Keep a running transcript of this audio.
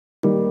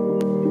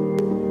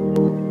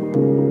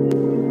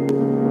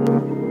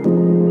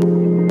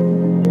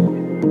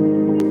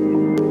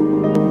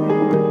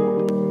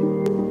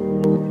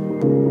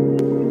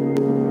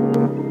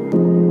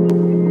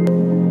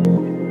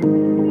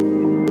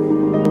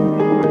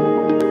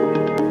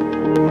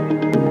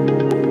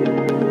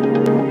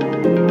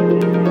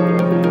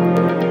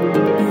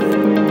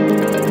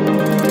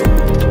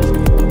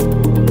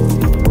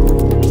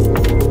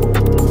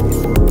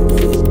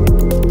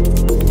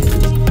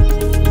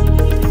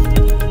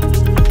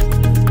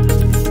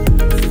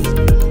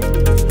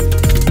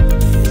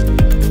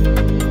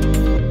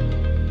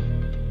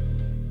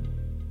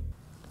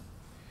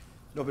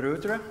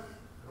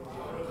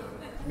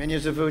Mnie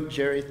zовут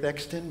Jerod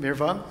Theckston. Мир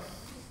вам.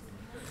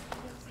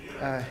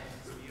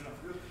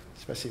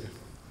 Спасибо.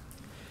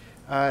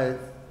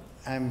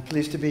 I'm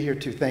pleased to be here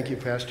too. Thank you,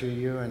 Pastor.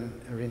 You and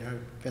Irina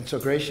have been so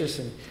gracious,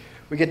 and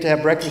we get to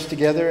have breakfast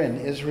together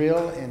in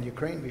Israel and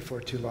Ukraine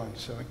before too long.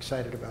 So I'm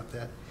excited about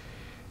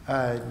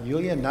that.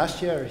 Yulia and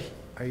Nastya,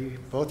 are you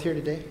both here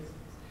today?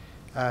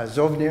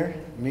 Zovnir,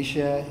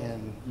 Misha,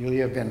 and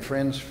Yulia have been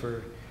friends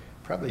for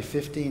probably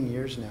 15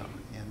 years now,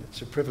 and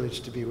it's a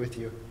privilege to be with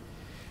you.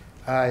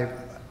 I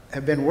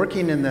have been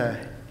working in the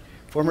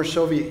former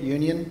Soviet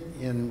Union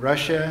in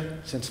Russia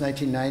since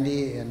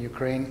 1990 and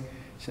Ukraine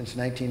since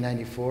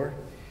 1994.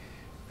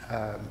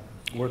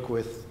 Work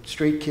with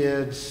street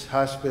kids,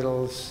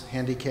 hospitals,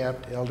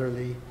 handicapped,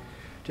 elderly,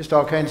 just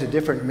all kinds of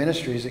different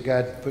ministries that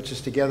God puts us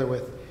together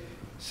with.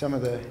 Some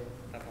of the...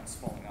 That one's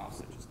falling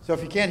off. So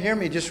if you can't hear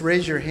me, just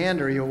raise your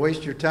hand or you'll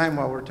waste your time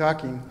while we're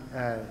talking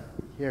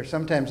here.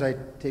 Sometimes I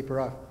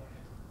taper off.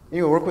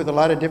 Anyway, work with a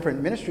lot of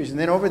different ministries. And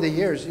then over the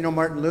years, you know,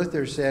 Martin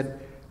Luther said,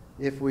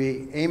 if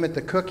we aim at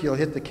the cook, you'll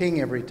hit the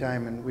king every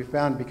time. And we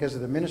found because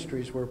of the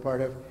ministries we're part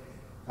of,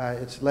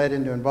 it's led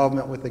into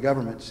involvement with the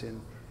governments.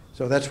 And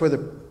so that's where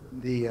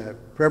the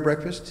prayer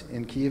breakfast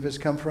in Kyiv has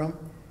come from.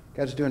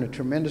 God's doing a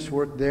tremendous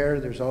work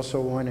there. There's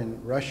also one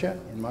in Russia,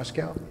 in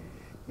Moscow.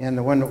 And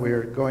the one that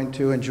we're going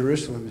to in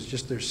Jerusalem is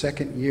just their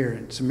second year.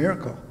 It's a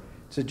miracle.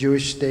 It's a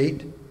Jewish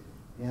state.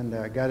 And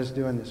God is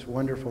doing this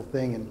wonderful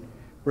thing and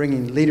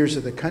bringing leaders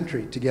of the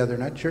country together,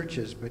 not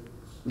churches, but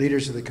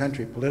leaders of the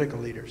country, political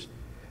leaders,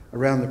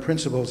 around the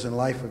principles and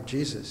life of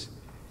Jesus.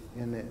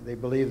 And they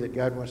believe that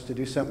God wants to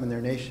do something in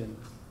their nation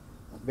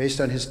based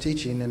on his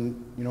teaching.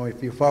 And, you know,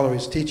 if you follow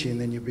his teaching,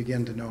 then you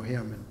begin to know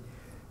him.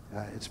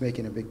 And it's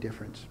making a big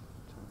difference.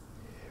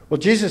 Well,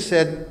 Jesus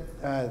said,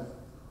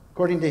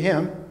 according to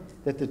him,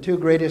 that the two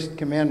greatest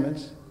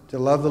commandments, to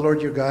love the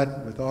Lord your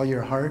God with all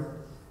your heart,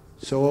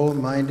 soul,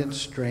 mind, and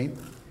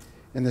strength.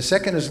 And the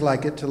second is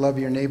like it, to love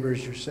your neighbor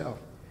as yourself.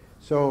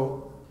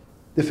 So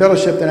the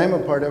fellowship that I'm a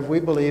part of, we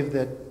believe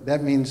that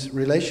that means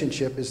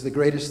relationship is the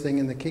greatest thing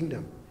in the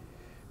kingdom,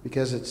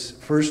 because it's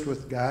first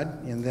with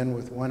God and then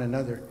with one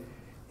another.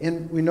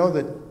 And we know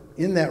that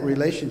in that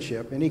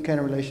relationship, any kind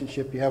of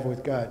relationship you have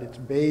with God, it's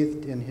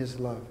bathed in his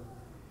love.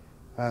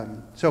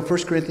 So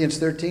 1 Corinthians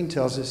 13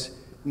 tells us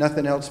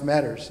nothing else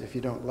matters if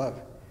you don't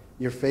love.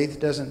 Your faith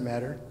doesn't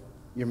matter.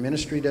 Your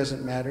ministry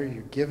doesn't matter.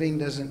 Your giving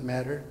doesn't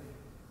matter.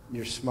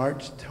 Your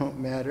smarts don't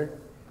matter.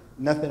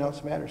 Nothing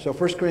else matters. So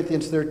 1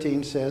 Corinthians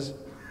 13 says,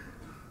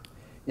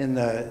 in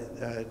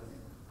the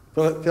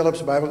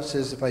Philip's Bible, it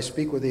says, if I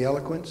speak with the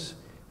eloquence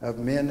of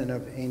men and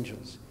of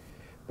angels,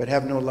 but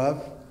have no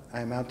love, I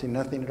amount to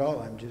nothing at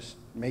all. I'm just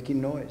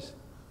making noise.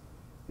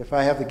 If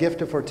I have the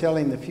gift of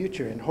foretelling the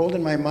future and hold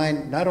in my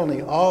mind not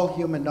only all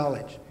human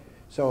knowledge,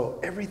 so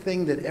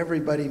everything that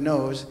everybody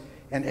knows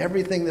and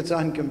everything that's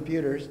on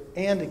computers,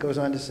 and it goes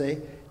on to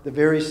say, the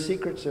very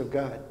secrets of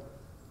God.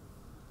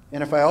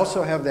 And if I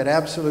also have that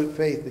absolute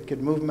faith that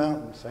could move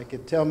mountains, I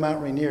could tell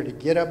Mount Rainier to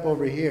get up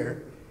over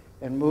here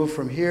and move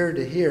from here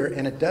to here,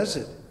 and it does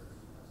it.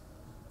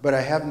 But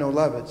I have no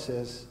love, it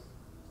says,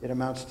 it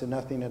amounts to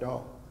nothing at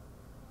all.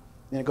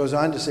 And it goes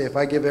on to say, if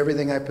I give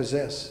everything I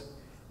possess,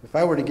 if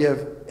I were to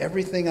give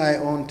everything I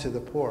own to the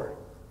poor,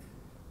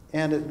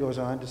 and it goes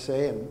on to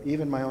say, and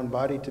even my own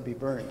body to be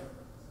burned,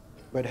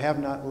 but have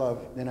not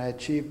love, then I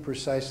achieve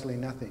precisely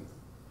nothing.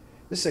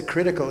 This is a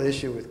critical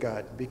issue with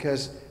God,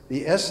 because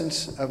the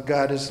essence of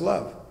God is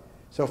love.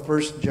 So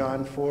 1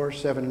 John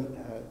 8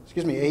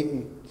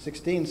 and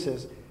 16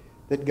 says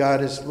that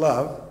God is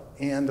love,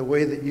 and the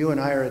way that you and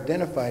I are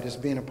identified as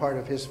being a part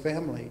of his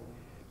family,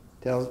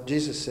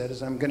 Jesus said,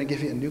 is I'm going to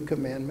give you a new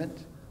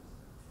commandment,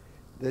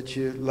 that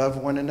you love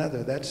one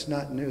another. That's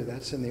not new.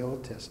 That's in the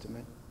Old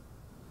Testament.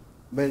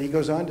 But he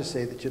goes on to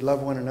say that you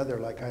love one another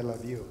like I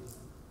love you.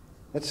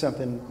 That's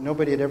something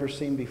nobody had ever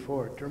seen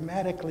before.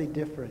 Dramatically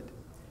different.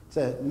 It's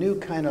a new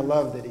kind of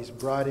love that he's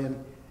brought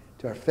in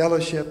to our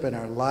fellowship and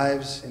our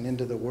lives and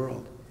into the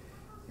world.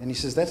 And he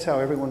says, that's how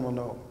everyone will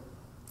know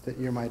that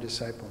you're my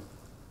disciple.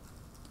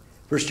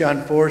 1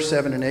 John 4,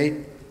 7 and 8,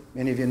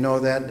 many of you know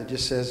that. And it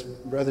just says,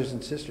 brothers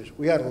and sisters,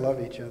 we ought to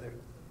love each other,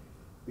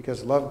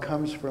 because love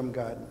comes from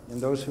God.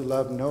 And those who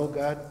love know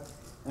God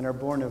and are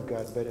born of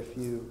God. But if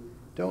you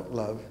don't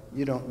love,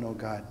 you don't know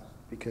God,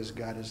 because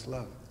God is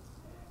love.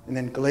 And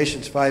then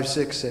Galatians 5,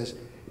 6 says,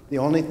 the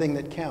only thing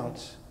that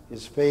counts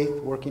is faith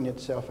working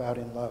itself out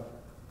in love.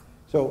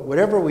 So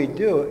whatever we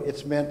do,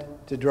 it's meant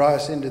to draw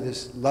us into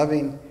this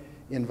loving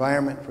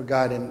environment for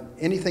God. And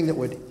anything that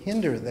would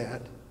hinder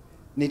that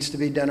needs to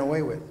be done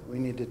away with. We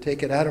need to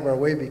take it out of our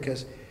way,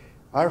 because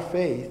our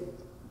faith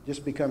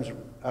just becomes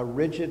a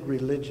rigid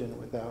religion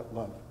without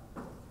love.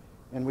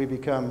 And we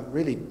become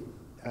really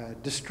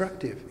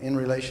destructive in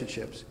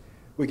relationships.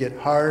 We get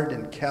hard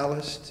and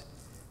calloused,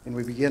 and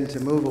we begin to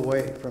move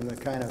away from the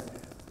kind of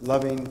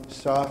loving,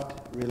 soft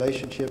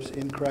relationships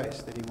in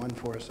Christ that he won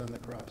for us on the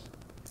cross.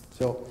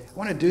 So I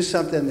want to do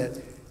something that,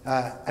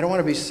 I don't want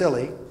to be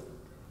silly,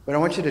 but I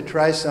want you to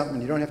try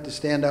something. You don't have to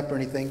stand up or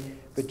anything,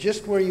 but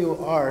just where you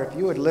are, if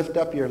you would lift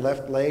up your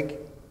left leg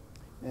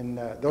And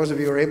those of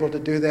you who are able to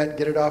do that,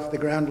 get it off the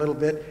ground a little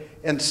bit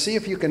and see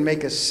if you can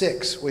make a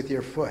 6 with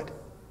your foot.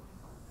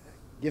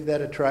 Give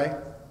that a try.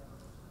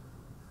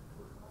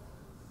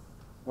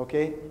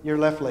 Okay, your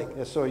left leg,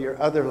 so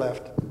your other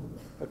left.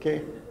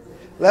 Okay,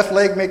 left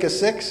leg, make a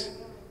 6.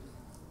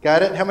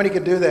 Got it? How many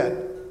could do that?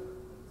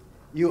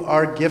 You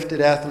are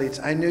gifted athletes.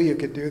 I knew you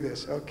could do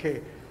this.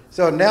 Okay,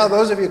 so now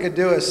those of you who could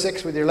do a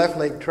 6 with your left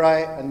leg, try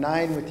a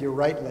 9 with your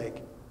right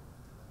leg.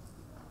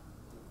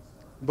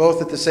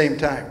 Both at the same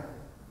time.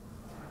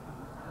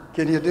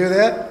 Can you do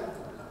that?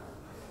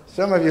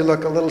 Some of you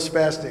look a little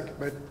spastic,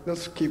 but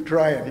let's keep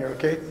trying here,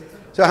 okay?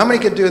 So how many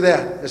could do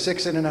that? A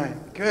 6 and a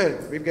 9.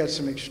 Good. We've got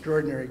some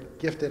extraordinary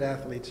gifted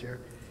athletes here.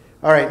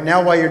 All right,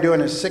 now while you're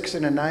doing a 6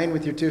 and a 9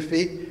 with your 2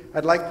 feet,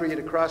 I'd like for you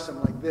to cross them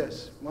like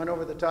this. One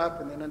over the top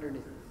and then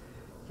underneath.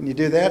 Can you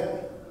do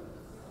that?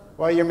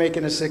 While you're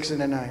making a 6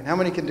 and a 9. How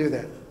many can do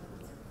that?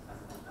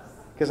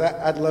 Because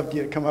I'd love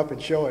you to come up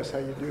and show us how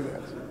you do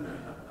that.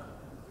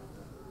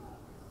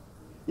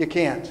 You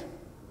can't.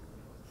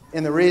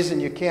 And the reason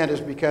you can't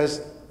is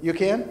because you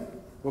can?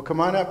 Well, come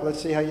on up.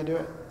 Let's see how you do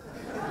it.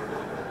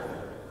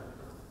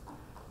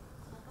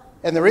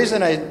 And the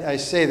reason I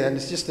say that, and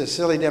it's just a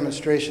silly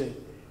demonstration,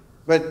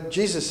 but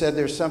Jesus said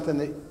there's something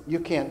that you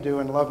can't do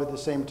and love at the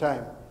same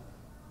time.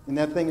 And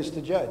that thing is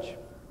to judge.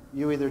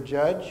 You either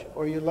judge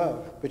or you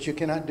love, but you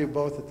cannot do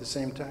both at the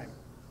same time.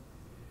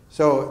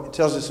 So it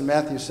tells us in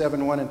Matthew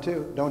 7, 1 and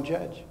 2, don't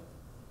judge.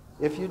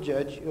 If you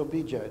judge, you'll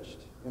be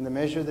judged. And the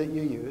measure that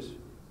you use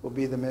will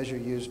be the measure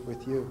used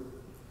with you.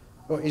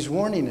 Well, he's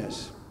warning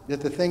us that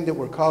the thing that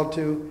we're called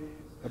to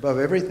above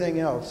everything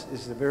else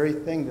is the very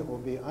thing that we'll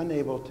be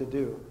unable to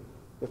do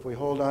if we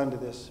hold on to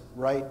this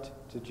right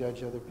to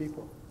judge other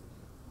people.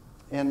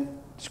 And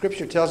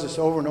Scripture tells us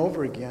over and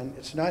over again,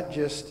 it's not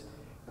just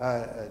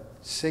a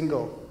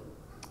single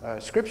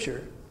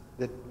Scripture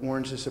that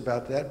warns us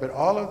about that, but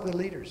all of the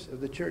leaders of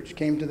the church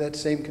came to that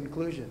same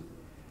conclusion.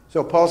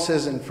 So Paul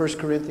says in 1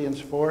 Corinthians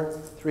 4,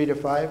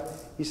 3-5,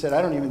 he said,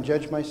 I don't even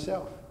judge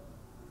myself.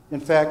 In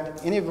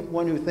fact,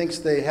 anyone who thinks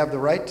they have the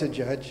right to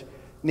judge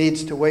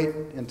needs to wait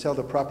until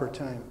the proper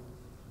time.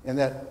 And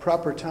that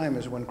proper time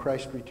is when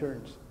Christ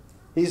returns.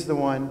 He's the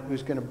one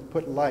who's going to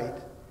put light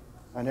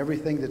on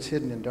everything that's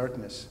hidden in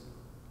darkness.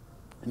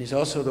 And he's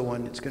also the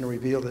one that's going to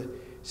reveal the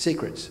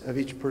secrets of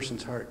each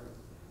person's heart.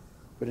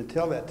 But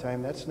until that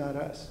time, that's not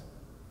us.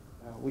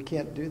 We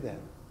can't do that.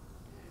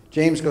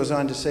 James goes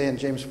on to say in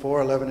James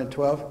 4, 11 and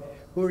 12,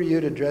 who are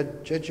you to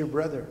judge your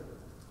brother?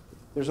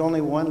 There's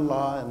only one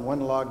law and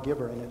one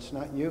lawgiver, and it's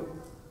not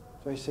you.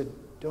 So he said,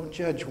 don't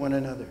judge one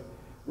another.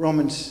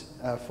 Romans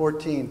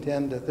 14,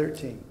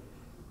 10-13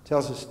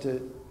 tells us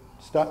to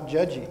stop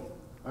judging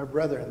our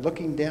brother and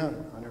looking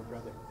down on our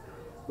brother.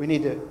 We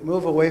need to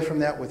move away from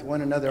that with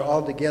one another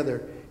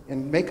altogether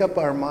and make up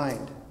our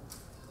mind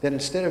that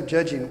instead of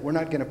judging, we're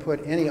not going to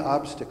put any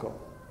obstacle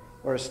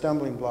or a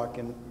stumbling block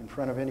in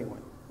front of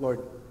anyone.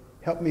 Lord,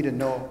 help me to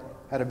know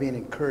how to be an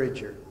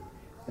encourager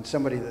and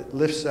somebody that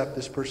lifts up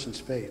this person's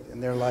faith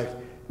in their life,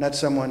 not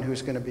someone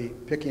who's going to be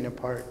picking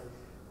apart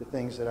the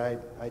things that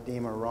I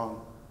deem are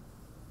wrong.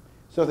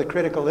 So the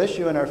critical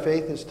issue in our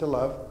faith is to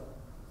love.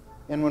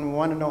 And when we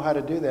want to know how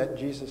to do that,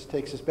 Jesus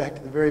takes us back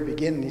to the very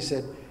beginning. He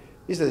said,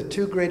 these are the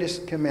 2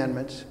 greatest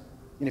commandments.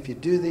 And if you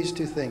do these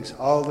 2 things,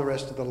 all the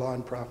rest of the law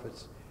and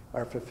prophets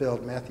are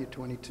fulfilled. Matthew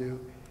 22,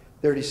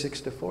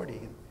 36-40.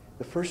 And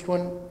the first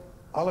one,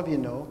 all of you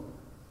know,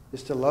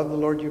 is to love the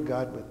Lord your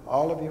God with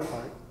all of your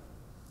heart,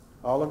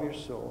 all of your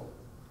soul,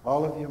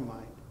 all of your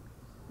mind,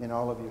 and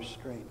all of your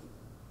strength.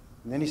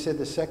 And then he said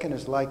the second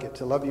is like it,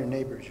 to love your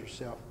neighbors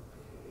yourself.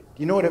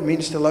 Do you know what it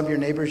means to love your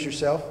neighbors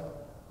yourself?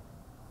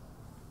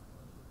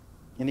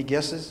 Any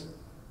guesses?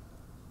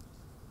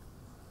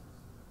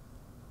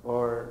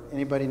 Or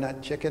anybody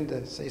not chicken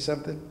to say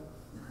something?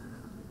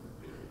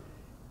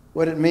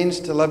 What it means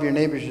to love your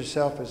neighbors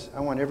yourself is I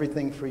want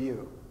everything for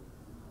you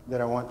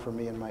that I want for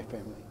me and my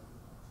family.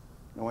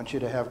 I want you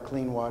to have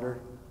clean water.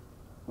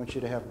 I want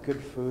you to have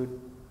good food.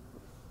 I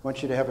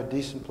want you to have a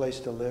decent place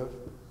to live.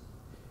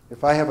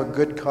 If I have a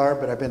good car,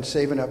 but I've been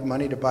saving up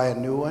money to buy a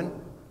new one,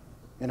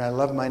 and I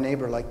love my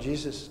neighbor like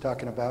Jesus is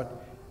talking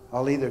about,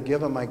 I'll either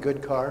give him my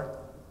good car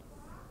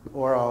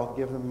or I'll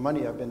give him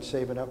money I've been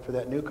saving up for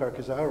that new car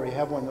because I already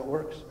have one that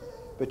works,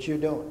 but you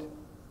don't.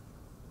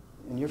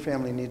 And your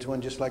family needs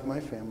one just like my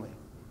family.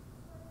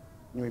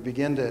 And we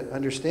begin to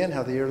understand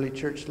how the early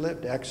church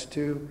lived. Acts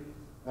 2,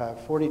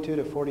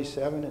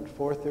 42-47 and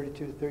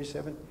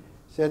 4:32-37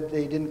 said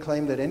they didn't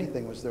claim that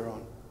anything was their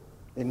own.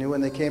 They knew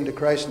when they came to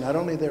Christ, not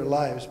only their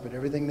lives, but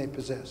everything they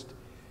possessed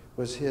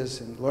was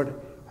his. And Lord,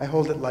 I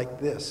hold it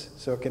like this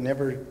so it can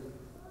never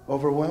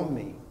overwhelm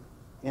me.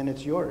 And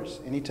it's yours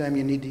anytime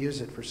you need to use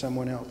it for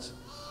someone else.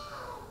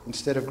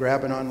 Instead of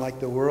grabbing on like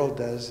the world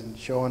does and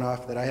showing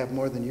off that I have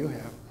more than you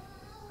have,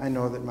 I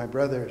know that my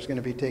brother is going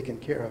to be taken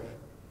care of.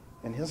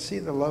 And he'll see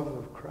the love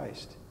of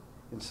Christ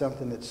in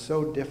something that's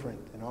so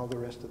different than all the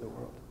rest of the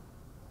world.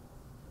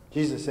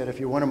 Jesus said, if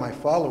you're one of my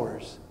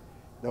followers,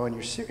 though, and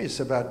you're serious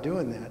about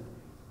doing that,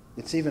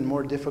 It's even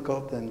more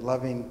difficult than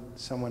loving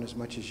someone as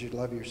much as you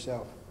love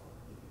yourself.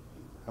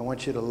 I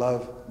want you to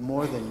love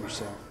more than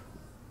yourself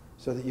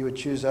so that you would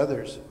choose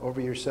others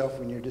over yourself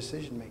when you're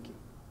decision making.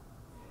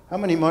 How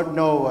many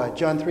know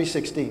John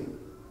 3:16?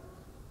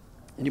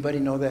 Anybody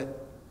know that?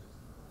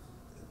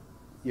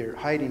 You're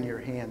hiding your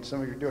hand.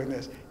 Some of you are doing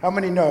this. How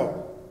many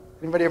know?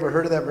 Anybody ever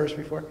heard of that verse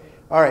before?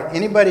 All right.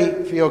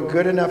 Anybody feel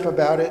good enough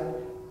about it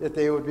that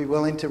they would be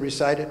willing to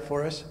recite it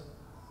for us?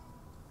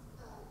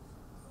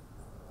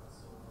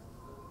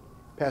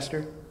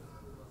 Pastor?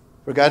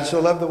 For God so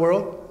loved the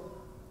world,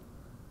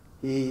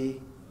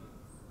 He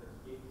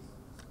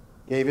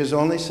gave His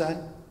only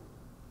Son,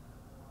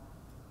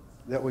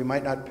 that we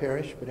might not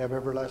perish but have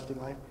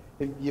everlasting life.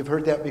 You've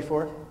heard that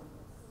before?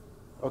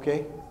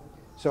 Okay.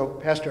 So,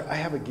 Pastor, I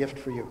have a gift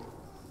for you.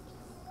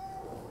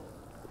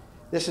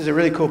 This is a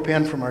really cool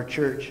pen from our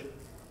church,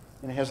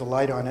 and it has a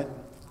light on it.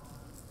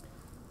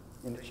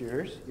 And it's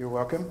yours. You're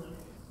welcome.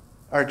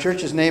 Our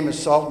church's name is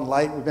Salt and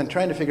Light. We've been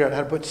trying to figure out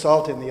how to put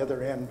salt in the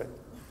other end, but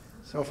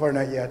so far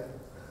not yet.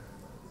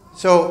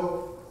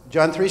 So,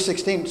 John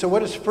 3:16. So what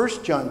does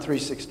 1 John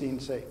 3:16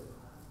 say?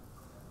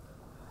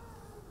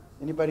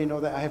 Anybody know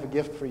that? I have a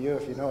gift for you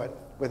if you know it,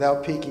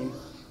 without peeking.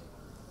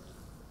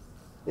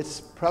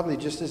 It's probably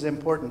just as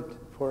important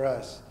for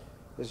us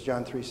as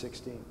John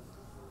 3:16.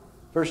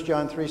 1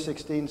 John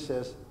 3:16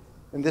 says,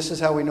 and this is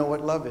how we know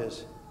what love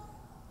is,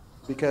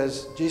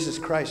 because Jesus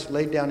Christ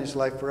laid down His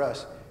life for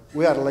us.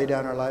 We ought to lay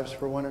down our lives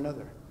for one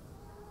another.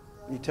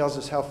 He tells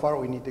us how far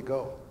we need to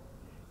go.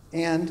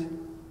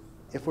 And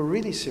if we're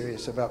really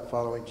serious about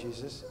following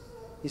Jesus,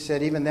 He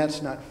said, even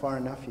that's not far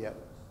enough yet.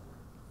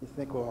 You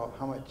think, well,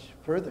 how much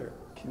further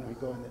can we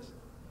go in this?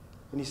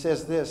 And He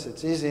says this,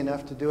 it's easy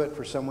enough to do it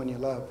for someone you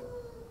love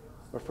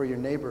or for your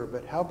neighbor,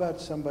 but how about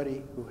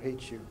somebody who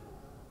hates you?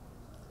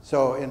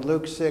 So in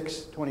Luke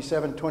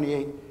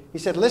 6:27-28, He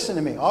said, listen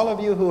to me, all of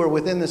you who are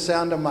within the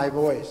sound of my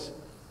voice,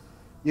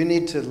 you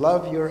need to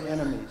love your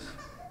enemies.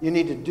 You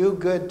need to do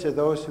good to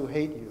those who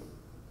hate you.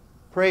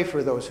 Pray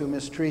for those who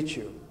mistreat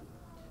you.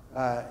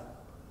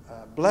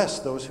 Bless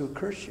those who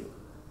curse you.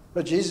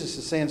 But Jesus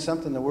is saying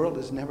something the world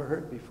has never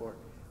heard before.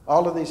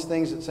 All of these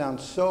things that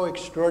sound so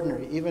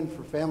extraordinary, even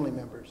for family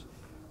members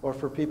or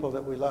for people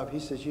that we love. He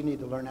says you need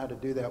to learn how to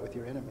do that with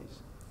your enemies.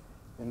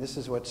 And this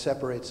is what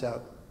separates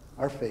out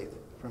our faith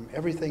from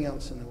everything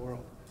else in the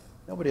world.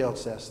 Nobody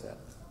else asks that.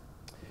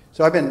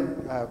 So I've been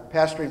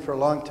pastoring for a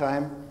long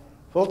time,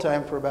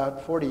 full-time for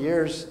about 40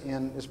 years,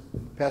 and as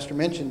Pastor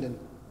mentioned, and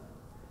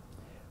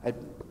I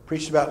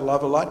preached about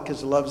love a lot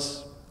because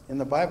love's in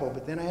the Bible,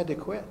 but then I had to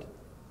quit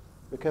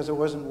because it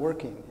wasn't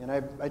working, and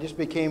I just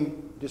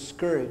became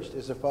discouraged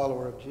as a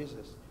follower of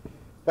Jesus.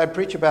 I'd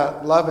preach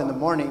about love in the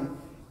morning,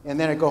 and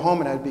then I'd go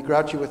home and I'd be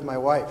grouchy with my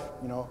wife,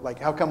 like,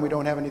 how come we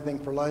don't have anything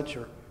for lunch,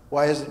 or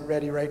why isn't it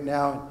ready right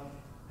now?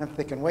 And I'm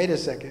thinking, wait a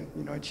second,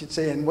 and she'd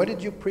say, and what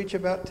did you preach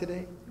about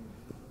today?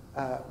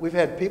 We've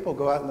had people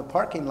go out in the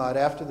parking lot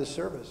after the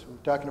service, we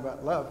were talking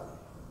about love,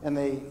 and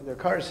their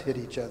cars hit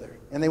each other,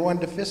 and they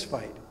wanted to fist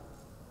fight.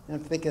 And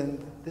I'm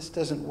thinking, this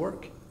doesn't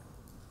work.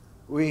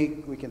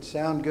 We can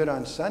sound good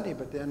on Sunday,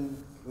 but then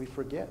we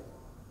forget.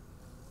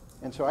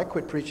 And so I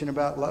quit preaching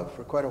about love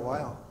for quite a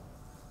while.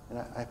 And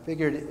I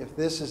figured if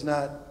this is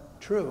not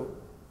true,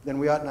 then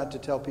we ought not to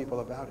tell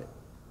people about it.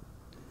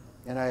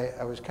 And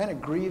I was kind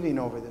of grieving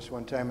over this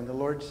one time, and the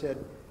Lord said,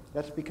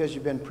 that's because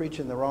you've been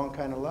preaching the wrong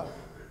kind of love.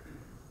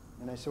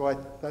 And I said, well,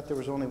 I thought there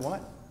was only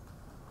one.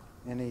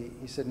 And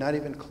he said, not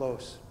even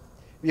close.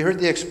 Have you heard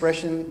the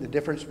expression, the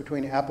difference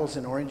between apples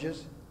and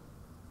oranges?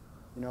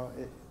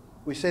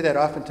 We say that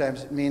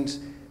oftentimes. It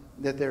means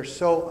that they're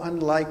so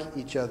unlike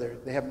each other,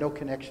 they have no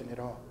connection at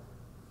all.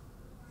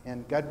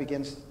 And God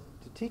begins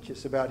to teach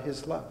us about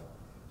His love.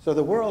 So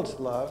the world's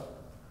love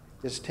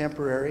is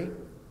temporary,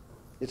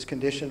 it's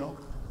conditional,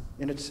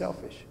 and it's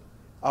selfish.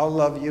 I'll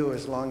love you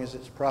as long as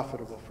it's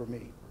profitable for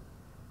me.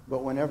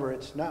 But whenever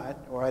it's not,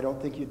 or I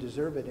don't think you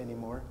deserve it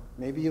anymore,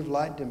 maybe you've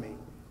lied to me,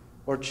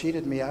 or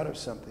cheated me out of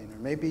something, or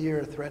maybe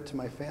you're a threat to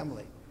my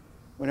family.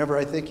 Whenever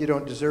I think you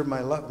don't deserve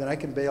my love, then I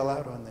can bail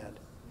out on that.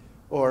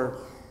 Or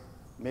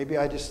maybe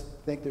I just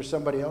think there's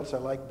somebody else I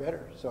like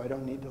better, so I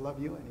don't need to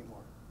love you anymore.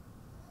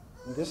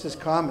 And this is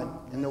common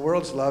in the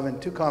world's love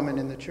and too common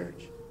in the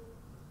church.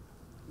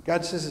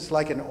 God says it's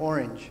like an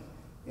orange,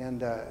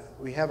 and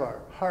we have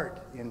our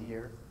heart in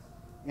here,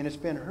 and it's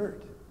been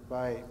hurt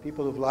by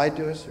people who've lied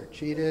to us or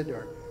cheated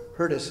or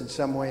hurt us in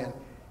some way. And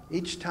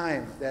each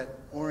time that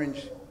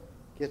orange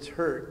gets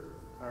hurt,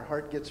 our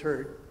heart gets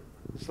hurt,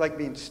 it's like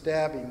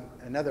stabbing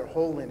another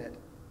hole in it.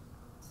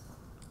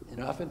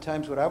 And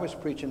oftentimes what I was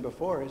preaching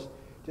before is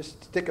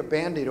just stick a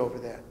Band-Aid over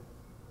that.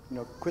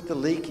 Quit the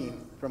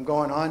leaking from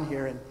going on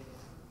here.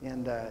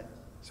 And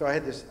so I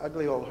had this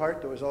ugly old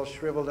heart that was all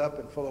shriveled up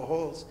and full of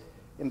holes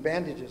and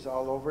bandages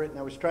all over it. And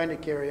I was trying to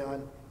carry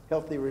on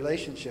healthy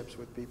relationships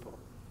with people.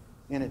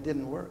 And it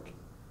didn't work.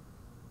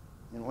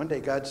 And one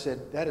day God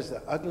said, that is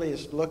the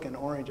ugliest looking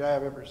orange I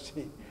have ever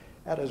seen.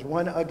 That is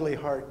one ugly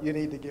heart. You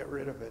need to get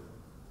rid of it.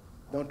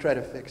 Don't try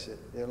to fix it.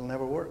 It'll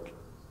never work.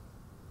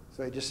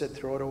 So He just said,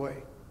 throw it away.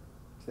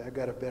 Say, I've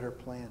got a better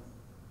plan.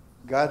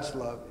 God's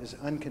love is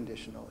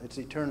unconditional. It's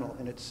eternal,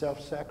 and it's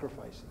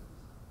self-sacrificing.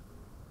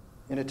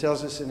 And it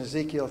tells us in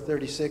Ezekiel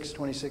 36,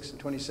 26, and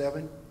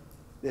 27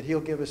 that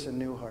he'll give us a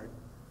new heart.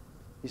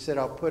 He said,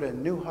 I'll put a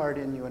new heart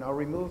in you, and I'll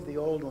remove the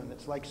old one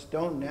that's like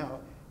stone now.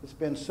 It's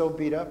been so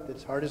beat up that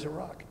it's hard as a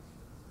rock.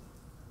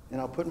 And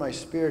I'll put my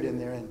Spirit in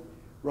there. And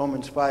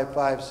Romans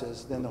 5:5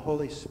 says, then the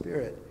Holy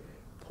Spirit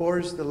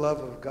pours the love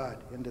of God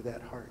into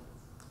that heart.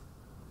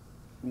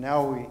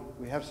 Now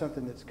we have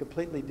something that's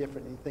completely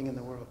different than anything in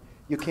the world.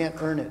 You can't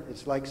earn it.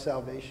 It's like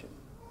salvation.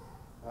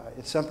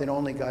 It's something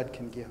only God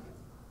can give.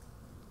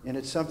 And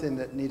it's something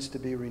that needs to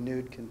be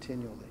renewed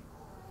continually.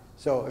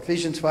 So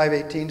Ephesians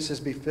 5:18 says,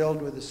 be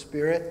filled with the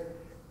Spirit.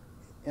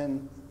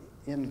 And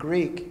in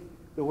Greek,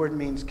 the word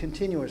means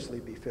continuously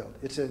be filled.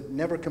 It's a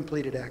never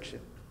completed action.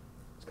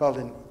 It's called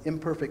an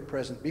imperfect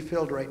present. Be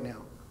filled right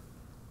now.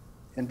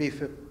 And be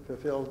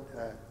filled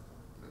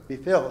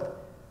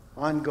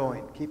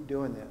ongoing. Keep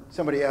doing that.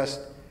 Somebody asked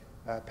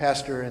a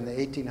pastor in the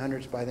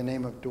 1800s by the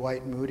name of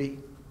Dwight Moody,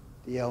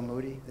 D.L.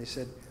 Moody. They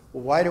said,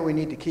 well, why do we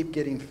need to keep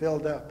getting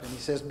filled up? And he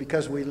says,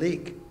 because we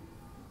leak.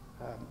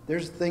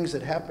 There's things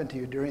that happen to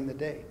you during the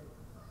day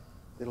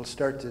that'll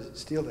start to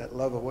steal that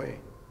love away.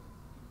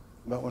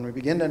 But when we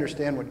begin to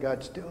understand what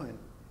God's doing,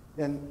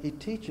 then he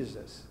teaches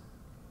us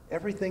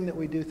everything that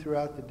we do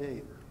throughout the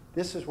day.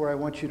 This is where I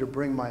want you to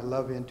bring my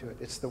love into it.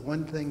 It's the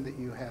one thing that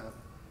you have,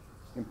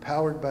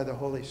 empowered by the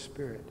Holy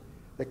Spirit,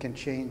 that can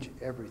change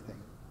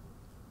everything.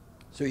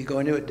 So you go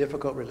into a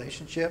difficult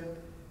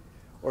relationship,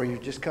 or you're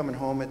just coming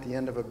home at the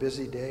end of a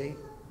busy day,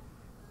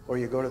 or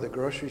you go to the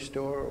grocery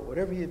store, or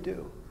whatever you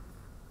do,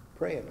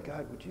 praying,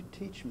 God, would you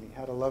teach me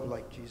how to love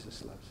like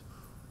Jesus loves?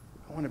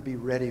 I want to be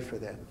ready for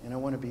that, and I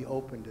want to be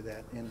open to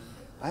that. And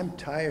I'm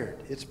tired.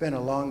 It's been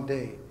a long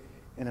day,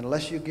 and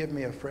unless you give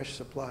me a fresh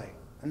supply,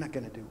 I'm not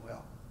going to do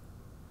well.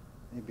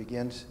 And he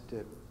begins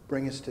to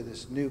bring us to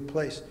this new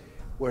place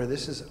where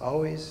this is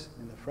always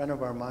in the front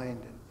of our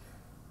mind, and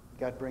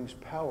God brings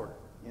power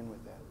in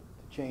with that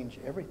to change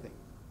everything.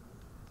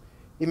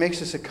 He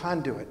makes us a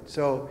conduit.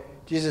 So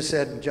Jesus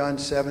said in John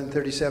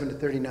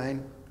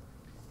 7:37-39,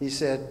 he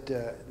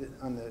said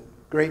on the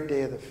great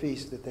day of the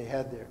feast that they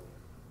had there,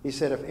 he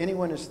said, if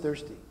anyone is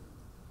thirsty,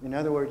 in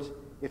other words,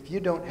 if you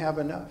don't have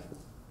enough.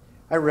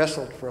 I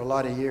wrestled for a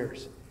lot of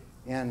years,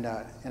 and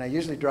I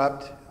usually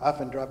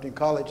often dropped in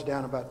college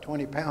down about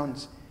 20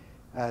 pounds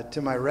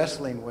to my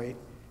wrestling weight.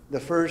 The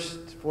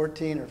first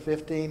 14 or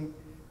 15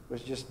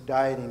 was just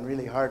dieting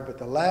really hard, but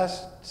the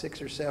last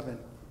 6 or 7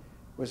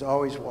 was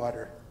always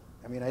water.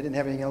 I mean, I didn't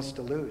have anything else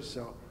to lose,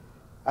 so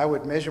I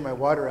would measure my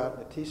water out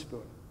in a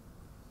teaspoon,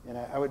 and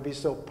I would be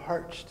so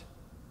parched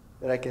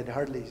that I could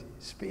hardly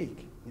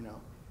speak, you know.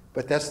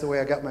 But that's the way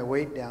I got my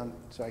weight down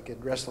so I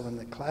could wrestle in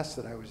the class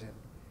that I was in.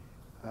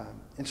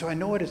 And so I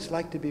know what it's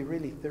like to be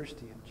really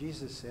thirsty. And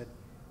Jesus said,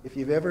 if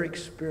you've ever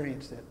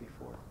experienced that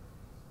before,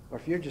 or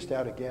if you're just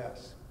out of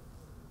gas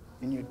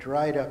and you're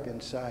dried up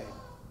inside,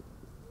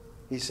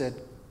 he said,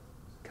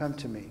 come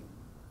to me.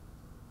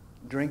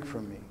 Drink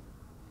from me.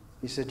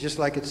 He said, just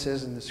like it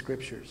says in the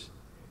scriptures,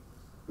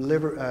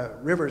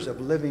 rivers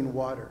of living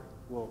water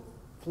will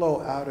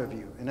flow out of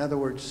you. In other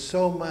words,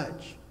 so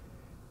much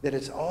that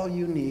it's all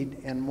you need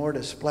and more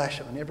to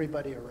splash on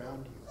everybody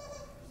around you.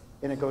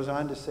 And it goes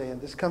on to say, and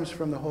this comes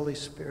from the Holy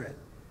Spirit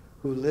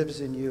who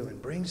lives in you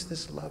and brings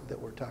this love that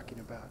we're talking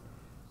about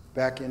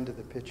back into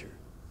the picture.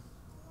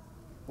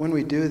 When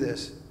we do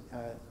this,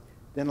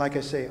 then like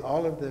I say,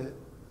 all of the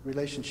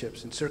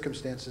relationships and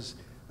circumstances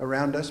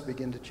around us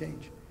begin to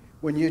change.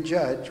 When you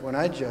judge, when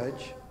I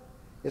judge,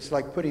 it's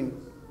like putting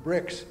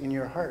bricks in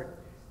your heart,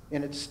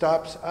 and it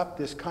stops up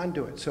this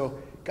conduit. So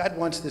God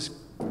wants this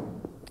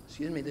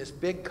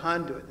big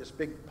conduit, this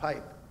big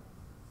pipe,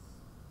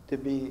 to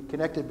be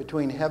connected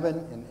between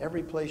heaven and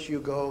every place you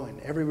go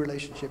and every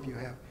relationship you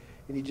have.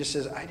 And he just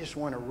says, I just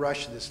want to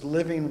rush this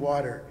living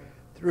water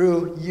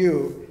through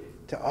you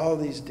to all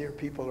these dear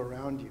people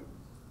around you.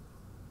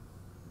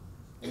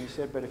 And he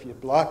said, but if you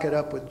block it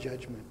up with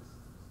judgment,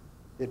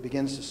 it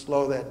begins to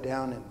slow that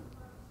down, and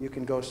you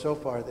can go so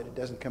far that it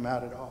doesn't come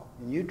out at all.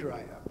 And you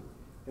dry up.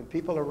 And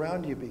people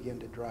around you begin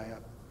to dry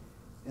up.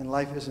 And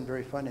life isn't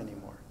very fun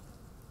anymore.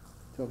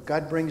 So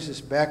God brings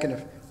us back, and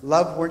if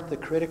love weren't the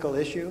critical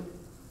issue,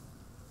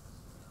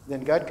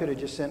 then God could have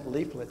just sent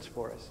leaflets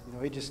for us. You know,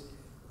 he just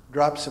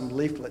dropped some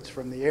leaflets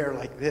from the air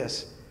like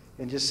this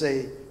and just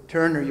say,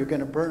 turn or you're going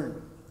to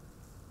burn.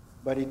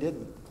 But he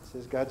didn't. It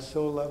says God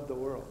so loved the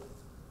world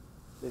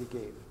that he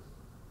gave.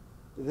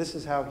 This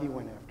is how he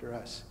went after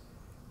us.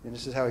 And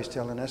this is how he's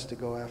telling us to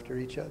go after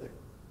each other.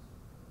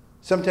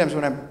 Sometimes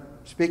when I'm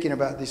speaking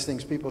about these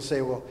things, people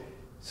say, well,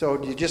 so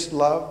do you just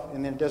love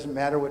and then it doesn't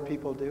matter what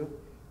people do?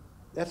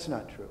 That's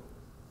not true.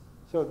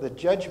 So the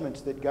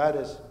judgments that God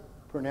has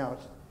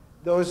pronounced,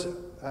 those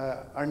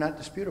are not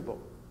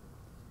disputable.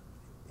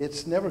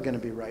 It's never going to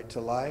be right to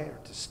lie or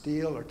to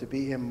steal or to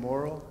be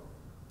immoral.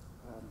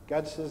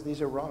 God says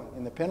these are wrong,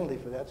 and the penalty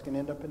for that's going to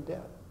end up in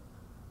death.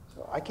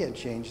 So I can't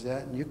change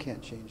that, and you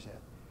can't change that.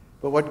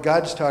 But what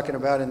God's talking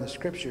about in the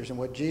scriptures and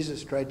what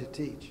Jesus tried to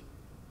teach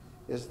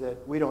is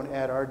that we don't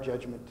add our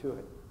judgment to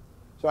it.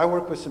 So I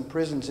work with some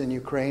prisons in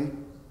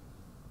Ukraine,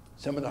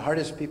 some of the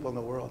hardest people in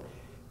the world.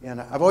 And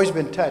I've always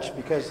been touched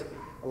because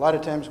a lot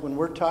of times when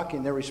we're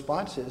talking, their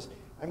response is,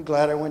 I'm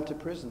glad I went to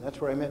prison. That's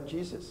where I met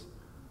Jesus.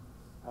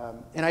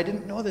 And I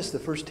didn't know this the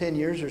first 10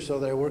 years or so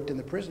that I worked in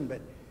the prison,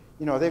 but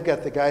you know, they've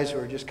got the guys who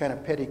are just kind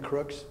of petty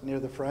crooks near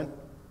the front,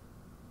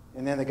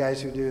 and then the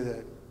guys who do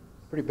the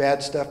pretty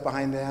bad stuff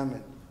behind them,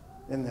 and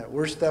then the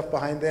worse stuff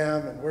behind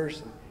them, and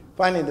worse. And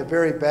finally, in the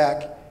very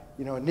back,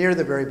 you know, near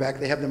the very back,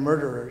 they have the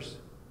murderers.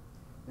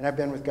 And I've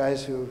been with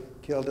guys who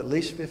killed at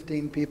least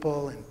 15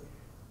 people, and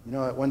you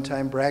know, at one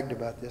time bragged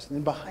about this. And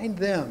then behind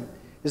them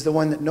is the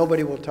one that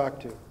nobody will talk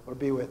to or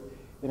be with,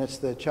 and it's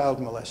the child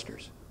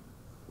molesters.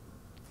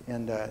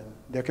 And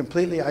they're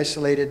completely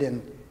isolated,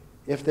 and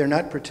if they're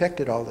not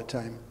protected all the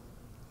time,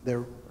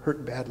 they're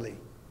hurt badly,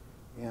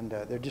 and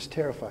they're just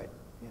terrified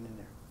in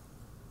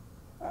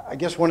there. I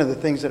guess one of the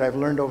things that I've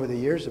learned over the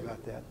years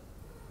about that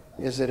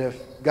is that if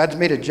God's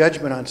made a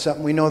judgment on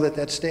something, we know that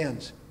that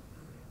stands.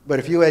 But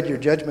if you add your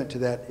judgment to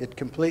that, it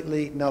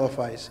completely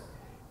nullifies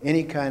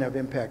any kind of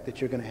impact that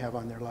you're going to have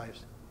on their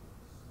lives.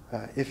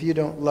 If you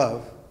don't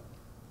love,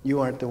 you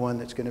aren't the one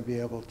that's going to be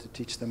able to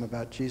teach them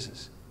about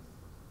Jesus,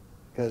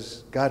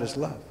 because God is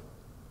love.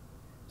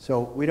 So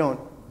we don't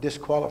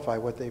disqualify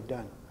what they've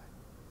done.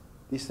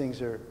 These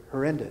things are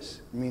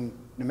horrendous. I mean,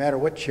 no matter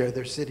what chair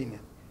they're sitting in.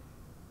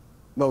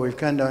 But we've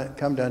come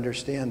to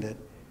understand that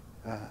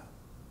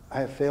I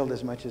have failed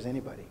as much as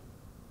anybody.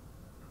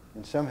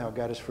 And somehow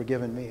God has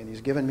forgiven me, and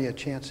he's given me a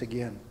chance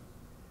again.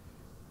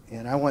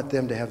 And I want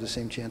them to have the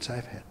same chance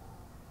I've had,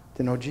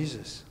 to know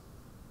Jesus.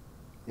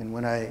 And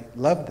when I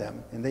love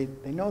them, and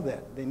they know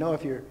that. They know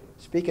if you're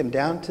speaking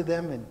down to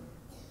them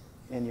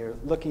and you're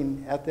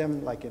looking at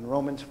them like in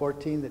Romans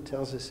 14 that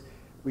tells us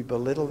we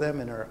belittle them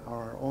in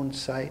our own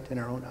sight, in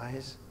our own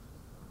eyes,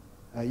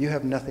 you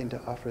have nothing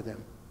to offer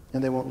them,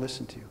 and they won't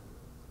listen to you.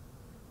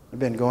 I've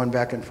been going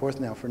back and forth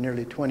now for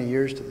nearly 20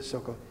 years to the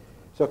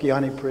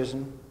Sokyani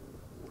prison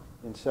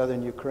in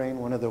southern Ukraine,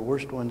 one of the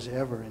worst ones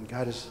ever, and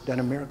God has done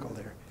a miracle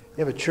there.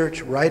 They have a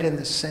church right in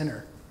the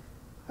center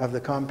of the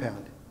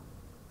compound,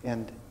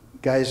 and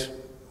guys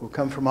will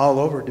come from all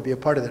over to be a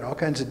part of that, all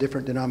kinds of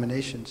different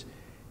denominations.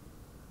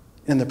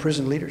 And the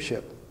prison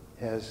leadership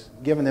has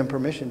given them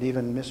permission to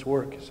even miss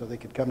work so they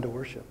could come to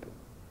worship.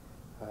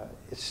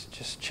 It's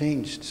just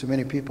changed so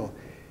many people.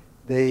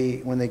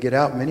 When they get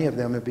out, many of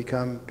them have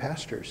become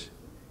pastors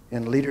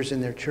and leaders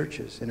in their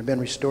churches and have been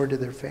restored to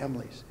their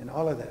families and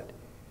all of that.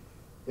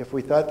 If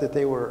we thought that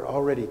they were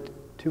already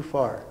too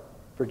far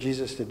for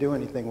Jesus to do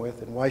anything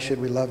with, and why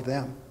should we love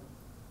them?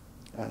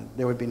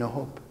 There would be no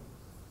hope.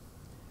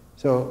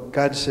 So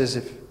God says,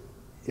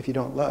 if you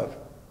don't love,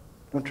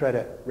 don't try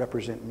to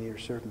represent me or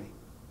serve me.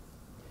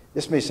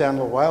 This may sound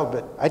a little wild,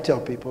 but I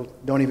tell people,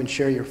 don't even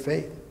share your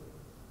faith.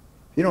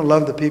 If you don't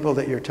love the people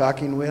that you're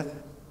talking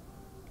with,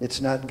 it's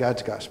not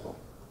God's gospel.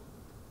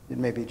 It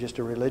may be just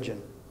a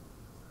religion.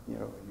 You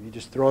know, you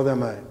just throw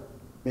them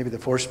maybe the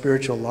 4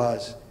 spiritual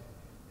laws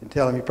and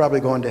tell them you're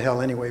probably going to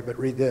hell anyway, but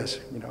read this.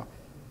 You know,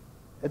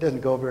 it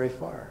doesn't go very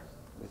far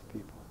with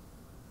people.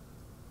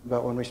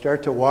 But when we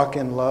start to walk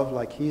in love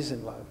like he's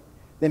in love,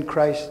 then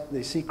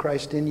they see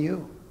Christ in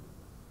you.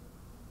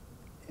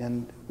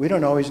 And we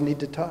don't always need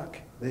to talk.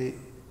 They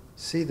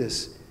see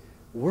this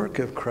work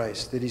of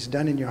Christ that he's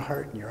done in your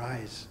heart and your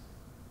eyes.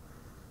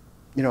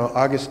 You know,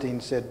 Augustine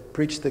said,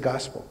 preach the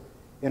gospel,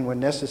 and when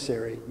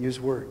necessary, use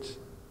words.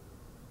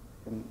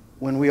 And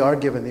when we are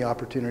given the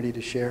opportunity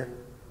to share,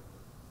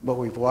 but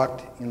we've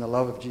walked in the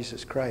love of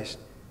Jesus Christ,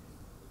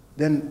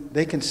 then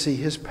they can see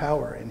his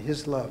power and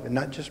his love, and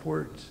not just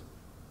words.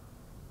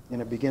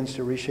 And it begins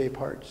to reshape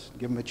hearts,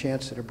 give them a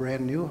chance at a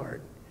brand new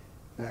heart,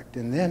 in fact.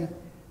 And then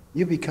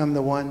you become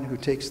the one who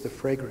takes the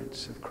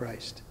fragrance of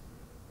Christ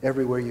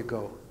everywhere you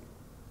go.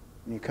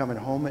 When you're coming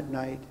home at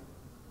night,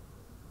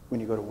 when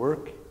you go to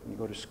work, when you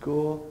go to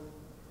school,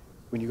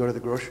 when you go to the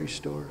grocery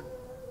store,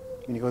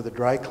 when you go to the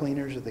dry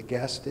cleaners or the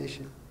gas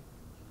station,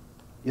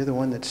 you're the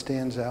one that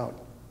stands out.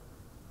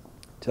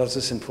 It tells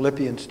us in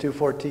Philippians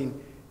 2:14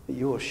 that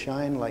you will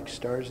shine like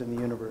stars in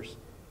the universe.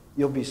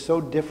 You'll be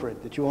so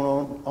different that you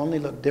won't only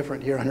look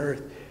different here on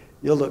earth.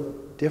 You'll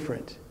look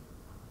different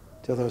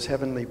to those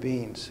heavenly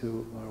beings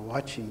who are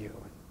watching you,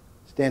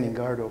 standing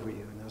guard over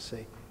you. And they'll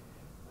say,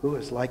 who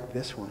is like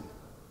this one,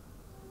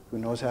 who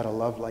knows how to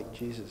love like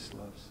Jesus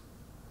loves?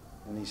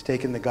 And he's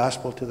taken the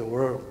gospel to the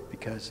world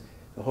because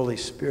the Holy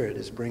Spirit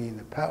is bringing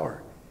the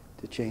power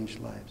to change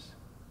lives.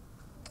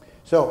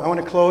 So I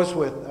want to close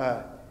with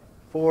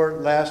 4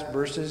 last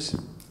verses.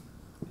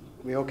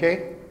 We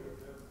okay?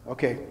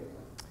 Okay.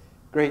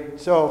 Great.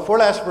 So 4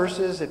 last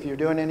verses, if you're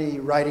doing any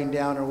writing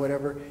down or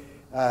whatever.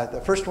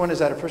 The first one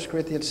is out of 1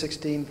 Corinthians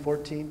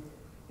 16:14.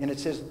 And it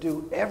says,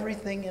 do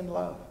everything in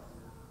love.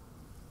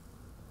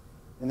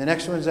 And the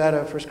next one's out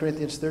of 1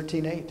 Corinthians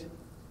 13:8.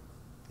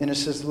 And it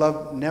says,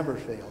 love never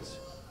fails.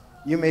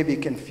 You may be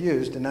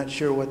confused and not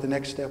sure what the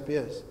next step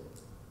is.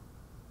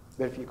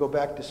 But if you go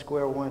back to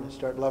square one and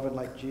start loving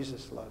like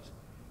Jesus loves,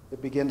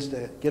 it begins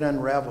to get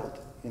unraveled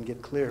and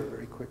get clear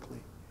very quickly.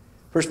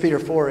 1 Peter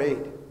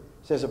 4:8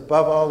 says,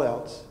 above all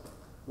else,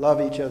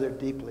 love each other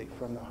deeply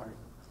from the heart.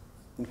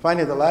 And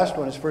finally, the last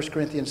one is 1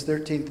 Corinthians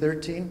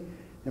 13:13,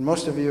 and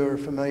most of you are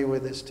familiar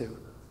with this too.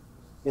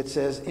 It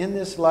says, in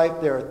this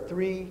life there are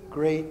three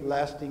great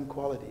lasting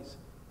qualities: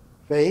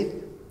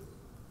 faith,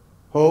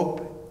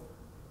 hope,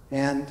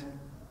 and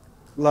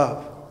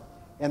love.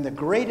 And the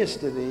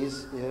greatest of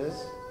these is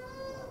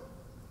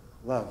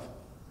love.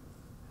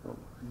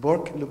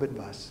 Borg lubit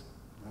vas.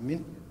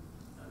 Amen.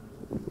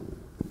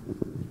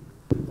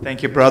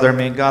 Thank you, brother.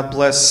 May God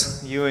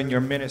bless you and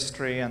your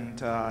ministry, and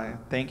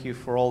thank you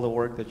for all the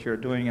work that you're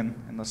doing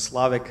in the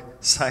Slavic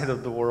side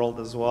of the world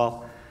as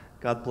well.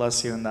 God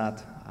bless you in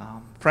that.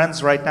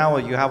 Friends, right now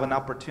you have an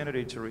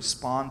opportunity to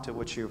respond to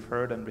what you've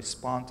heard and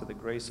respond to the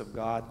grace of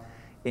God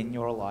in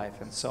your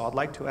life. And so I'd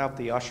like to have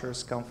the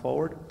ushers come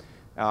forward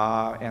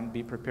and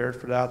be prepared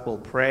for that. We'll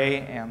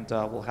pray, and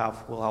we'll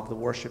have the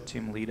worship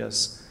team lead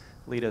us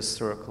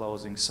through a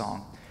closing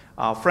song.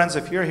 Friends,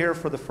 if you're here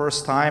for the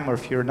first time, or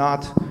if you're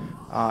not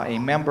a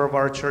member of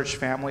our church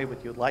family,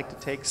 but you'd like to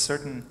take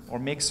certain or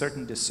make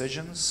certain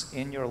decisions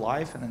in your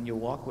life and in your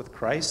walk with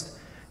Christ,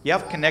 you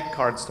have connect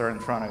cards there in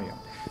front of you.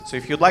 So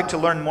if you'd like to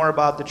learn more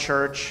about the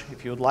church,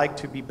 if you'd like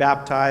to be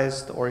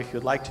baptized, or if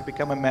you'd like to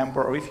become a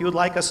member, or if you'd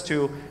like us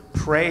to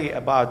pray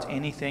about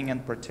anything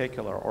in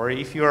particular, or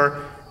if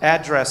your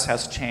address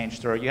has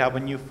changed, or you have a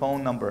new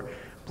phone number,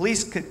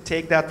 please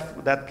take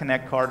that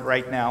connect card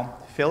right now,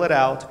 fill it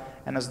out,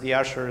 and as the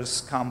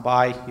ushers come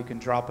by, you can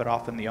drop it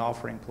off in the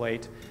offering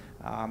plate,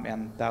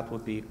 and that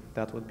would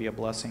be a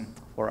blessing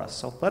for us.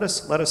 So let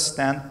us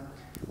stand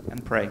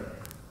and pray.